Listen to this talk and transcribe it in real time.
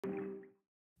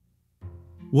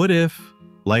What if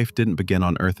life didn't begin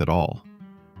on Earth at all?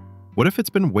 What if it's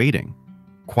been waiting,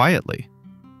 quietly,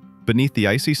 beneath the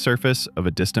icy surface of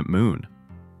a distant moon?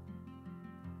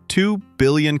 2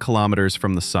 billion kilometers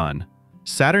from the Sun,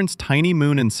 Saturn's tiny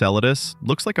moon Enceladus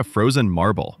looks like a frozen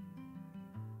marble.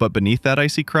 But beneath that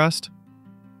icy crust,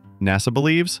 NASA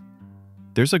believes,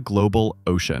 there's a global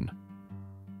ocean.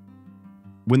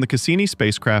 When the Cassini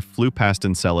spacecraft flew past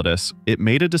Enceladus, it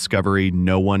made a discovery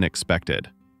no one expected.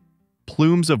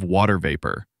 Plumes of water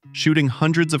vapor, shooting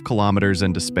hundreds of kilometers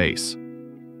into space.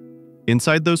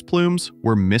 Inside those plumes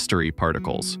were mystery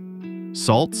particles,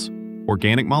 salts,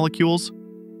 organic molecules,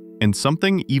 and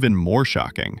something even more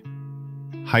shocking,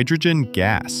 hydrogen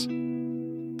gas,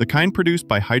 the kind produced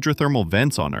by hydrothermal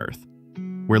vents on Earth,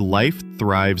 where life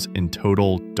thrives in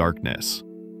total darkness.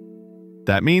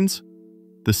 That means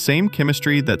the same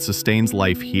chemistry that sustains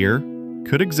life here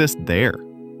could exist there,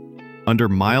 under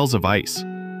miles of ice,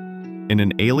 in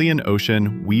an alien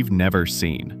ocean we've never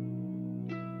seen.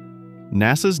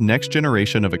 NASA's next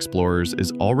generation of explorers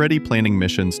is already planning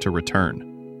missions to return,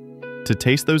 to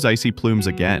taste those icy plumes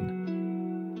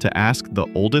again, to ask the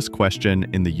oldest question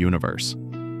in the universe.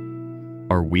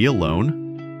 Are we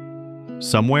alone?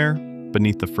 Somewhere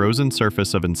beneath the frozen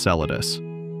surface of Enceladus,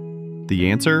 the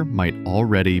answer might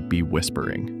already be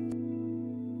whispering.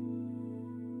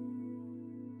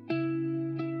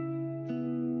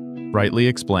 Rightly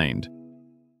explained.